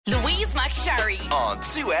McSharry on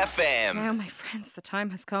 2FM. Now, my friends, the time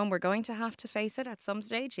has come. We're going to have to face it at some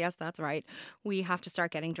stage. Yes, that's right. We have to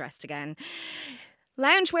start getting dressed again.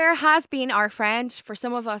 Loungewear has been our friend, for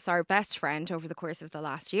some of us our best friend over the course of the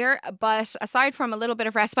last year, but aside from a little bit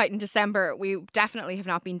of respite in December, we definitely have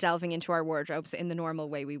not been delving into our wardrobes in the normal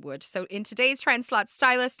way we would. So in today's trend slot,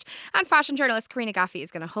 stylist and fashion journalist Corina Gaffey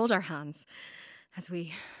is going to hold our hands as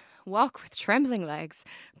we walk with trembling legs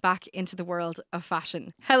back into the world of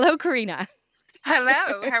fashion. Hello, Corina.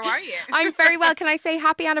 Hello, how are you? I'm very well. Can I say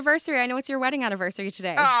happy anniversary? I know it's your wedding anniversary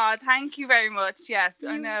today. Oh, thank you very much. Yes,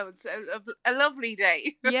 I know. It's a lovely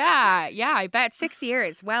day. Yeah, I bet. 6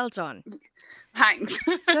 years. Well done. Thanks.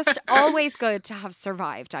 It's just always good to have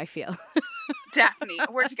survived, I feel. Definitely.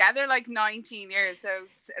 We're together like 19 years.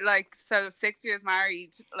 So 6 years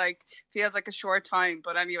married, like feels like a short time.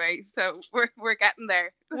 But anyway, so we're getting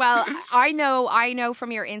there. Well, I know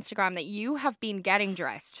from your Instagram that you have been getting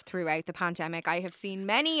dressed throughout the pandemic. I have seen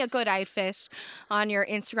many a good outfit on your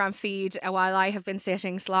Instagram feed while I have been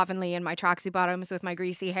sitting slovenly in my tracksuit bottoms with my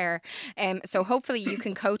greasy hair. So hopefully you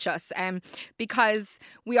can coach us because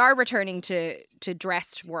we are returning to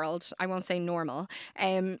dressed world. I won't say normal.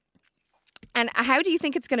 And how do you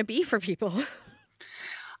think it's going to be for people?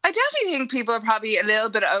 I definitely think people are probably a little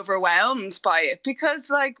bit overwhelmed by it because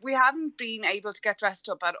like we haven't been able to get dressed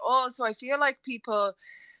up at all. So I feel like people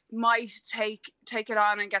might take it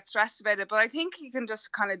on and get stressed about it, but I think you can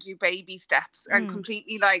just kind of do baby steps and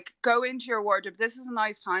completely like go into your wardrobe. This is a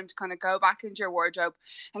nice time to kind of go back into your wardrobe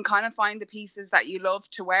and kind of find the pieces that you love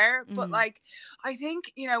to wear. But like I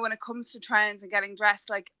think, you know, when it comes to trends and getting dressed,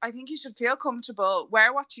 like I think you should feel comfortable,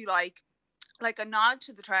 wear what you like a nod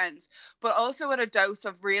to the trends, but also with a dose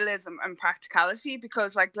of realism and practicality,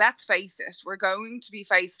 because like, let's face it, we're going to be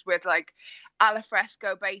faced with like al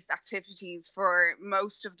fresco based activities for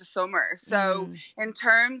most of the summer. So in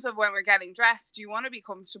terms of when we're getting dressed, you want to be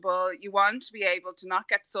comfortable, you want to be able to not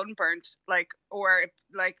get sunburnt or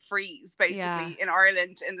freeze basically in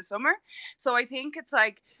Ireland in the summer. So I think it's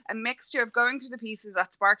like a mixture of going through the pieces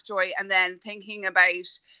that spark joy and then thinking about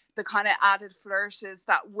the kind of added flourishes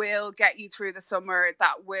that will get you through the summer,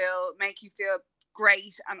 that will make you feel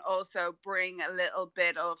great and also bring a little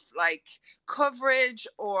bit of like coverage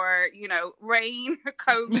or, you know, rain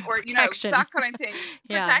coat or, you know, that kind of thing.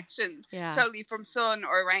 Protection totally from sun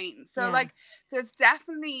or rain. So like there's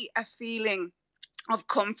definitely a feeling of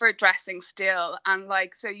comfort dressing still, and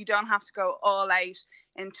like so you don't have to go all out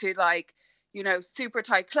into like, you know, super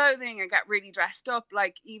tight clothing and get really dressed up,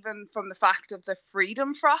 like even from the fact of the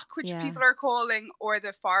freedom frock, which people are calling, or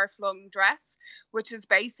the far-flung dress, which is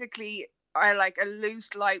basically like a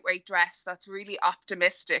loose, lightweight dress that's really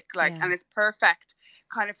optimistic, like, and it's perfect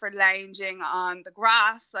kind of for lounging on the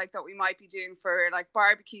grass, like that we might be doing for like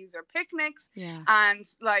barbecues or picnics. And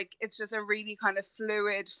like it's just a really kind of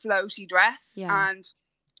fluid, floaty dress. And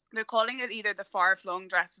they're calling it either the far-flung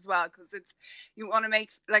dress as well, because it's, you want to make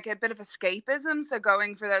like a bit of escapism, so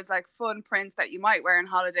going for those like fun prints that you might wear on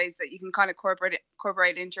holidays that you can kind of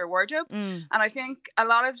incorporate into your wardrobe. And I think a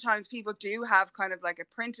lot of the times people do have kind of like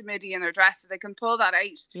a printed midi in their dress, so they can pull that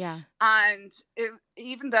out. And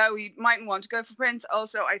even though you mightn't want to go for prints,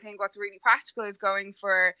 also I think what's really practical is going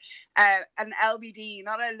for an LBD,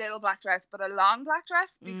 not a little black dress, but a long black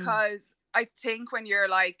dress, because I think when you're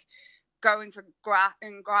like going for grass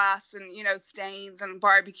and, you know, stains and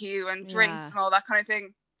barbecue and drinks and all that kind of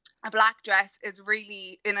thing, a black dress is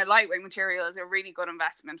really, in a lightweight material, is a really good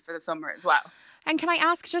investment for the summer as well. And can I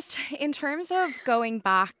ask, just in terms of going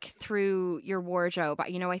back through your wardrobe,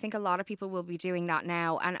 you know, I think a lot of people will be doing that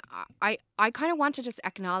now. And I kind of want to just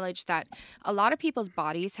acknowledge that a lot of people's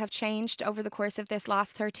bodies have changed over the course of this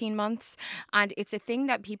last 13 months. And it's a thing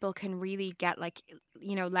that people can really get like,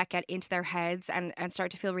 you know, let get into their heads and start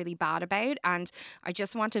to feel really bad about. And I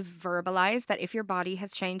just want to verbalize that if your body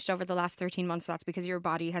has changed over the last 13 months, that's because your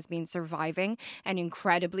body has been surviving an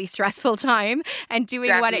incredibly stressful time and doing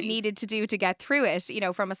what it needed to do to get through it, you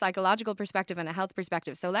know, from a psychological perspective and a health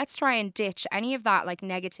perspective. So let's try and ditch any of that like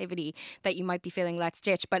negativity that you might be feeling. Let's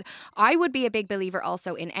ditch. But I would be a big believer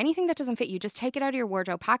also in anything that doesn't fit you, just take it out of your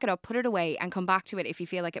wardrobe, pack it up, put it away, and come back to it if you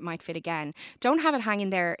feel like it might fit again. Don't have it hanging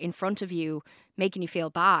there in front of you making you feel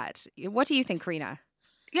bad. What do you think, Corina?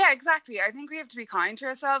 Yeah, exactly. I think we have to be kind to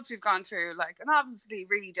ourselves. We've gone through like an obviously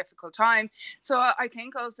really difficult time. So I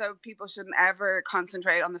think also people shouldn't ever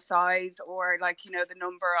concentrate on the size or like, you know, the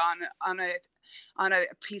number on a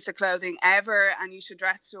piece of clothing ever, and you should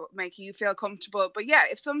dress to make you feel comfortable. But yeah,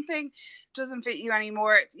 if something doesn't fit you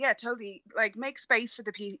anymore, yeah, totally like make space for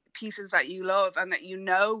the pieces that you love and that you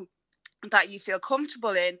know that you feel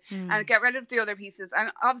comfortable in, Mm. and get rid of the other pieces.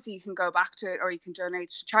 And obviously you can go back to it or you can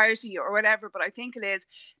donate to charity or whatever, but I think it is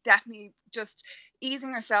definitely just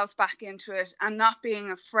easing ourselves back into it and not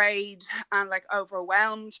being afraid and like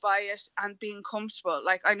overwhelmed by it, and being comfortable.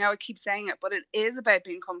 Like, I know I keep saying it, but it is about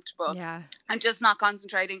being comfortable Yeah. and just not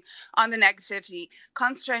concentrating on the negativity,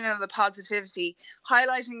 concentrating on the positivity,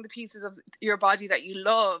 highlighting the pieces of your body that you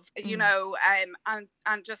love, you Mm. know,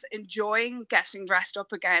 and just enjoying getting dressed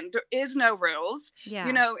up again. There is no rules, you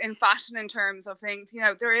Yeah. know, in fashion, in terms of things. You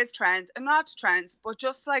know, there is trends and not trends, but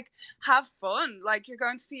just like have fun. Like, you're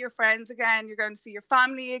going to see your friends again, you're going to see your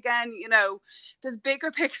family again. You know, there's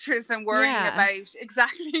bigger pictures than worrying Yeah. about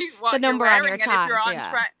exactly The what you're number on your wearing and if you're tag. on Yeah.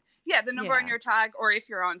 trend. Yeah, the number on Yeah. your tag, or if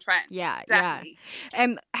you're on trend. Yeah, yeah.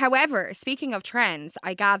 Definitely. However, speaking of trends,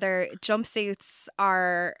 I gather jumpsuits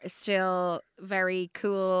are still very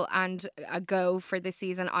cool and a go for this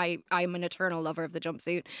season. I'm an eternal lover of the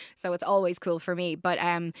jumpsuit, so it's always cool for me. But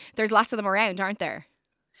there's lots of them around, aren't there?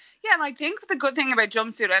 Yeah, and I think the good thing about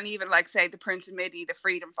jumpsuit, and even like say the printed midi, the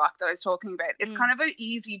freedom frock that I was talking about, it's Mm. kind of an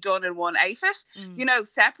easy done in one outfit. You Mm. know,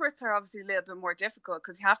 separates are obviously a little bit more difficult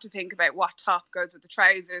because you have to think about what top goes with the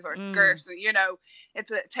trousers or Mm. skirt, and you know, it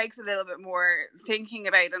takes a little bit more thinking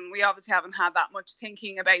about. And we obviously haven't had that much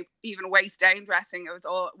thinking about even waist down dressing; it was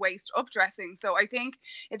all waist up dressing. So I think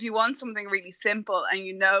if you want something really simple and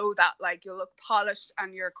you know that like you'll look polished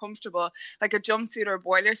and you're comfortable, like a jumpsuit or a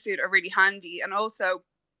boiler suit are really handy. And also,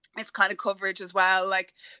 it's kind of coverage as well,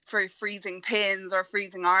 like for freezing pins or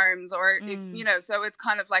freezing arms, or if Mm. you know, so it's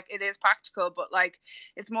kind of like it is practical, but like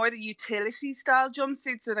it's more the utility style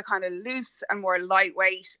jumpsuits are the kind of loose and more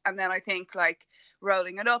lightweight. And then I think like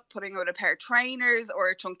rolling it up, putting out a pair of trainers or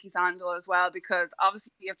a chunky sandal as well, because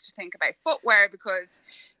obviously you have to think about footwear, because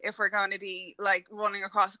if we're going to be like running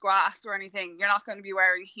across grass or anything, you're not going to be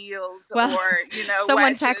wearing heels Well, or, you know,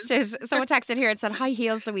 someone wedges. texted. Someone texted here and said, "High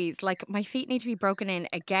heels, Louise. Like my feet need to be broken in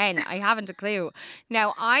again. I haven't a clue."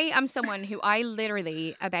 Now, I am someone who I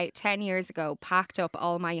literally about 10 years ago packed up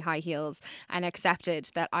all my high heels and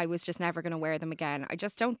accepted that I was just never going to wear them again. I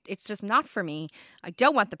just don't. It's just not for me. I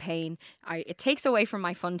don't want the pain. It takes away from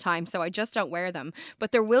my fun time, so I just don't wear them.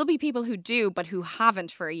 But there will be people who do, but who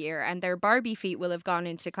haven't for a year, and their Barbie feet will have gone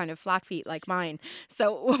into kind of flat feet like mine.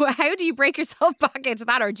 So, how do you break yourself back into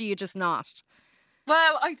that, or do you just not?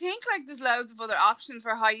 Well, I think like there's loads of other options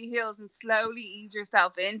for high heels, and slowly ease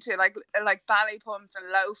yourself into like ballet pumps and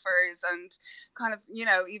loafers, and kind of, you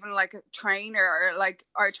know, even like a trainer or like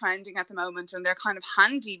are trending at the moment, and they're kind of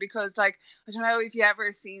handy because like I don't know if you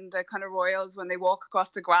ever seen the kind of royals when they walk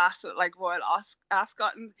across the grass at like Royal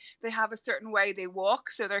Ascot, and they have a certain way they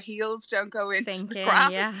walk so their heels don't go into Sink the in,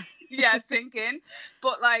 grass. yeah. Yeah, sink in.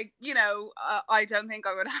 But like, you know, I don't think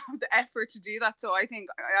I would have the effort to do that, so I think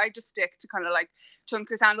I just stick to kind of like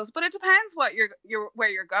chunky sandals. But it depends what you're where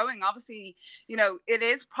you're going. Obviously, you know, it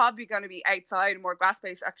is probably going to be outside and more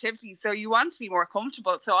grass-based activities, so you want to be more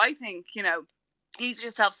comfortable. So I think, you know, ease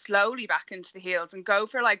yourself slowly back into the heels and go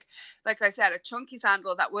for like I said, a chunky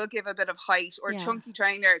sandal that will give a bit of height, or a Yeah. chunky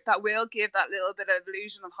trainer that will give that little bit of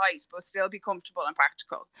illusion of height but still be comfortable and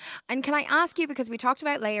practical. And can I ask you, because we talked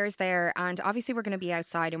about layers there, and obviously we're going to be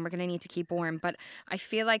outside and we're going to need to keep warm, but I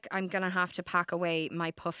feel like I'm going to have to pack away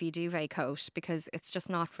my puffy duvet coat because it's just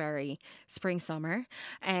not very spring summer.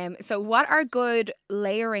 So what are good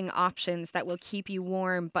layering options that will keep you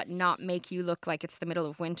warm but not make you look like it's the middle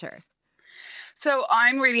of winter? So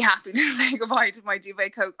I'm really happy to say goodbye to my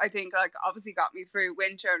duvet coat. I think like obviously got me through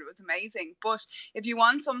winter and it was amazing. But if you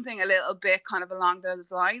want something a little bit kind of along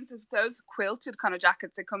those lines, there's those quilted kind of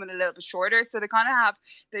jackets that come in a little bit shorter. So they kind of have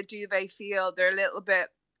the duvet feel. They're a little bit,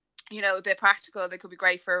 you know, a bit practical. They could be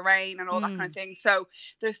great for rain and all that kind of thing. So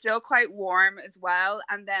they're still quite warm as well.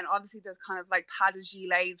 And then obviously there's kind of like padded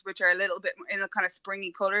gilets, which are a little bit in a kind of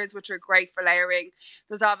springy colors, which are great for layering.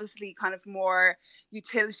 There's obviously kind of more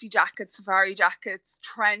utility jackets, safari jackets,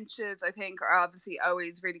 trenches, I think are obviously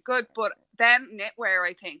always really good. But then knitwear,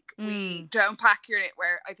 I think we don't pack your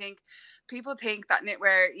knitwear. I think people think that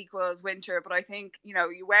knitwear equals winter, but I think, you know,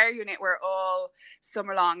 you wear your knitwear all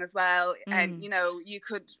summer long as well. And, you know, you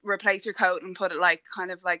could replace your coat and put it like kind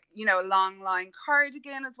of like, you know, a long line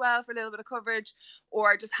cardigan as well for a little bit of coverage,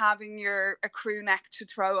 or just having a crew neck to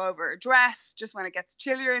throw over a dress just when it gets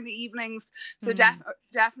chillier in the evenings. So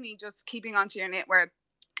definitely just keeping onto your knitwear,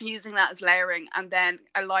 using that as layering, and then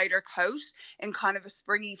a lighter coat in kind of a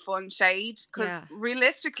springy fun shade, because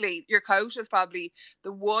realistically your coat is probably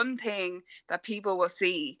the one thing that people will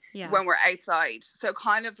see when we're outside. So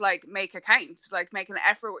kind of like make a count, like make an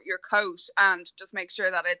effort with your coat and just make sure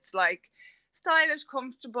that it's like stylish,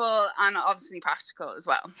 comfortable, and obviously practical as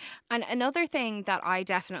well. And another thing that I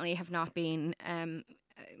definitely have not been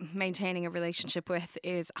maintaining a relationship with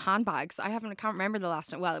is handbags. I can't remember the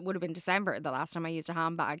last time. Well, it would have been December the last time I used a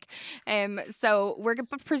handbag. So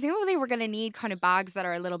but presumably we're going to need kind of bags that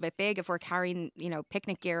are a little bit big if we're carrying,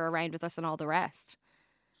 picnic gear around with us and all the rest.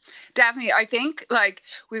 Definitely. I think like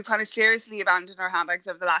we've kind of seriously abandoned our handbags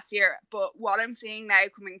over the last year, but what I'm seeing now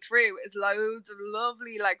coming through is loads of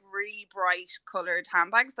lovely, like really bright coloured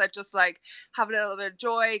handbags that just like have a little bit of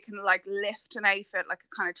joy, can like lift an outfit, like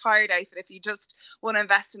a kind of tired outfit. If you just want to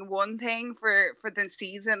invest in one thing for the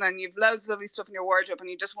season and you've loads of lovely stuff in your wardrobe and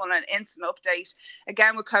you just want an instant update,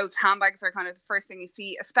 again with coats, handbags are kind of the first thing you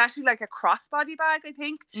see, especially like a crossbody bag. I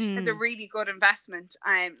think is a really good investment.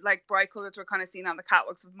 Like bright colours were kind of seen on the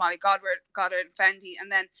catwalks of Molly Goddard and Fendi, and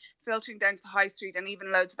then filtering down to the high street, and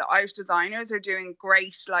even loads of the Irish designers are doing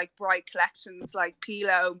great like bright collections like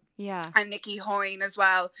Pilo and Nikki Hoyne as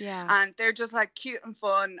well, and they're just like cute and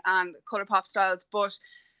fun and colour pop styles. But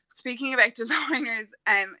speaking about designers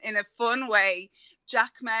in a fun way,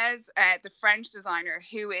 Jacquemus, the French designer,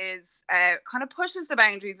 who is kind of pushes the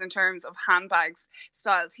boundaries in terms of handbags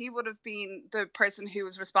styles. He would have been the person who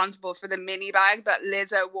was responsible for the mini bag that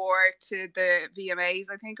Lizzo wore to the VMAs,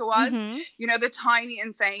 I think it was. The tiny,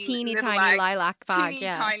 insane, teeny little tiny bag, lilac bag,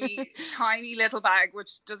 tiny little bag,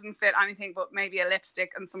 which doesn't fit anything but maybe a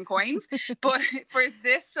lipstick and some coins. But for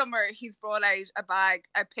this summer, he's brought out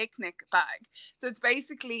a picnic bag. So it's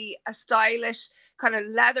basically a stylish kind of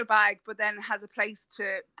leather bag, but then has a place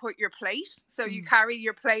to put your plate, so you carry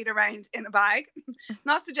your plate around in a bag.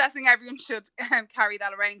 Not suggesting everyone should carry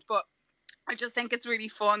that around, but I just think it's really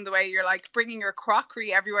fun the way you're like bringing your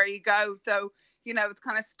crockery everywhere you go, so it's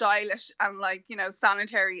kind of stylish and like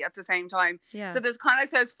sanitary at the same time. So there's kind of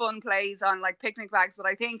like those fun plays on like picnic bags, but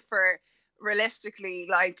I think for realistically,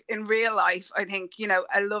 like in real life, I think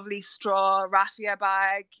a lovely straw raffia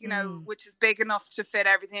bag, which is big enough to fit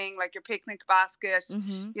everything, like your picnic basket.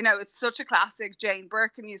 It's such a classic. Jane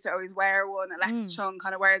Birkin used to always wear one. Alexa Chung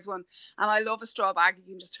kind of wears one, and I love a straw bag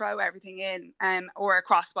you can just throw everything in, or a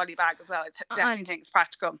crossbody bag as well. I definitely think it's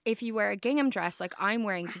practical. If you wear a gingham dress like I'm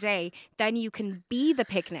wearing today, then you can be the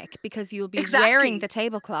picnic, because you'll be wearing the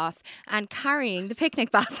tablecloth and carrying the picnic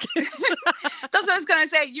basket. That's what I was going to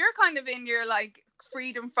say. You're kind of in your like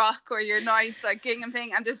freedom frock or your nice like gingham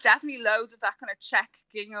thing, and there's definitely loads of that kind of check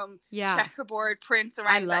gingham checkerboard prints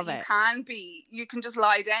around. I love that you can just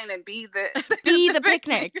lie down and be the the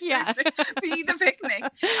picnic. Be the picnic.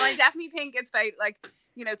 And I definitely think it's about like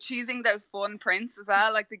choosing those fun prints as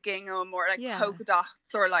well, like the gingham or like polka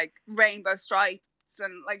dots or like rainbow stripes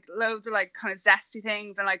and like loads of like kind of zesty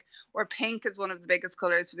things, and like, or pink is one of the biggest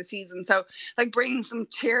colors for the season, so like bringing some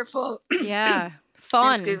cheerful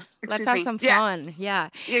fun. Let's have some fun. Yeah,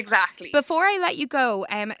 exactly. Before I let you go,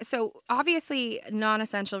 so obviously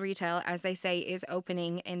non-essential retail, as they say, is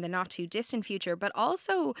opening in the not too distant future, but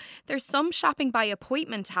also there's some shopping by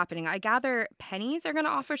appointment happening. I gather Pennies are going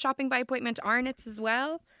to offer shopping by appointment, Arnott's as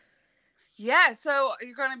well. Yeah, so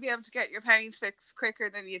you're going to be able to get your pennies fixed quicker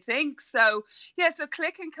than you think. So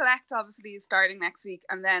click and collect obviously is starting next week,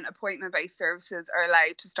 and then appointment-based services are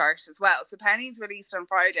allowed to start as well. So Pennies released on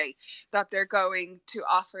Friday that they're going to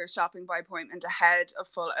offer shopping by appointment ahead of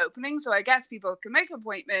full opening. So I guess people can make an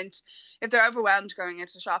appointment. If they're overwhelmed going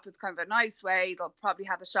into shop, it's kind of a nice way. They'll probably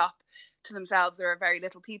have the shop to themselves. There are very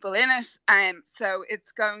little people in it. So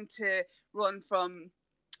it's going to run from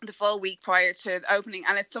the full week prior to the opening,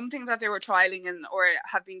 and it's something that they were trialing in or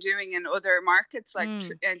have been doing in other markets, like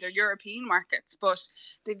in their European markets, but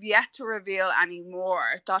they've yet to reveal any more.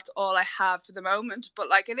 That's all I have for the moment, but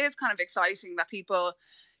like it is kind of exciting that people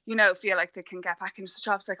feel like they can get back into the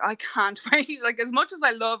shops. Like I can't wait. Like as much as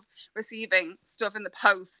I love receiving stuff in the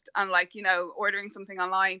post and like ordering something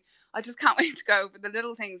online, I just can't wait to go for the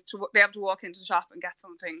little things, to be able to walk into the shop and get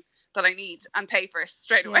something that I need and pay for it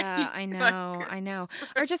straight away. Yeah, I know.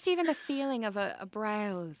 Or just even the feeling of a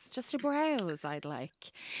browse, just a browse I'd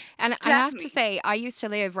like. And definitely. I have to say, I used to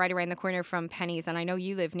live right around the corner from Pennies, and I know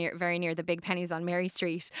you live very near the big Pennies on Mary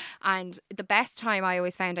Street. And the best time I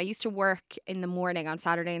always found, I used to work in the morning on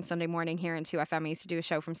Saturday and Sunday morning here in 2FM. I used to do a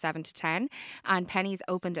show from 7 to 10, and Pennies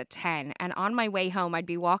opened at 10. And on my way home, I'd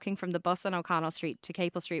be walking from the bus on O'Connell Street to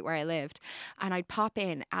Capel Street where I lived, and I'd pop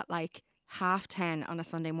in at like 10:30 on a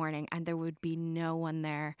Sunday morning, and there would be no one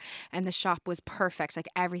there, and the shop was perfect, like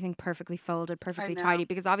everything perfectly folded, perfectly tidy,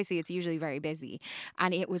 because obviously it's usually very busy,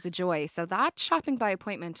 and it was a joy. So that shopping by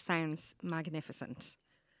appointment sounds magnificent.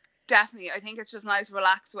 definitely. I think it's just a nice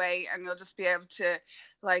relaxed way, and you'll just be able to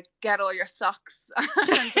like get all your socks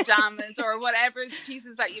and pajamas or whatever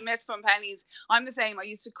pieces that you miss from Pennies. I'm the same. I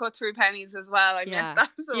used to cut through Pennies as well. I missed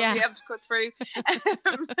that, so we'll be able to cut through.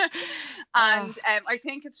 And I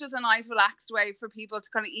think it's just a nice relaxed way for people to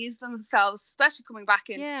kind of ease themselves, especially coming back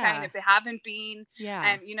into town if they haven't been.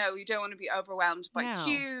 You know, you don't want to be overwhelmed by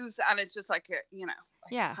queues, and it's just like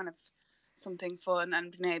kind of something fun,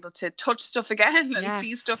 and being able to touch stuff again and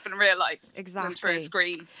see stuff in real life than through a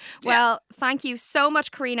screen. Well, thank you so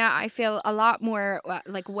much, Corina. I feel a lot more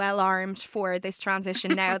well armed for this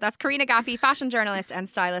transition now. That's Corina Gaffey, fashion journalist and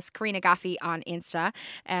stylist. Corina Gaffey on Insta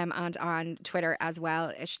and on Twitter as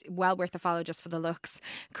well. It's well worth a follow just for the looks.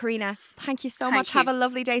 Corina, thank you so much. Have a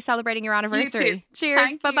lovely day celebrating your anniversary. You too.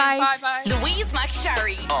 Cheers. Bye bye. Bye bye. Louise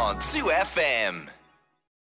McSharry on 2FM.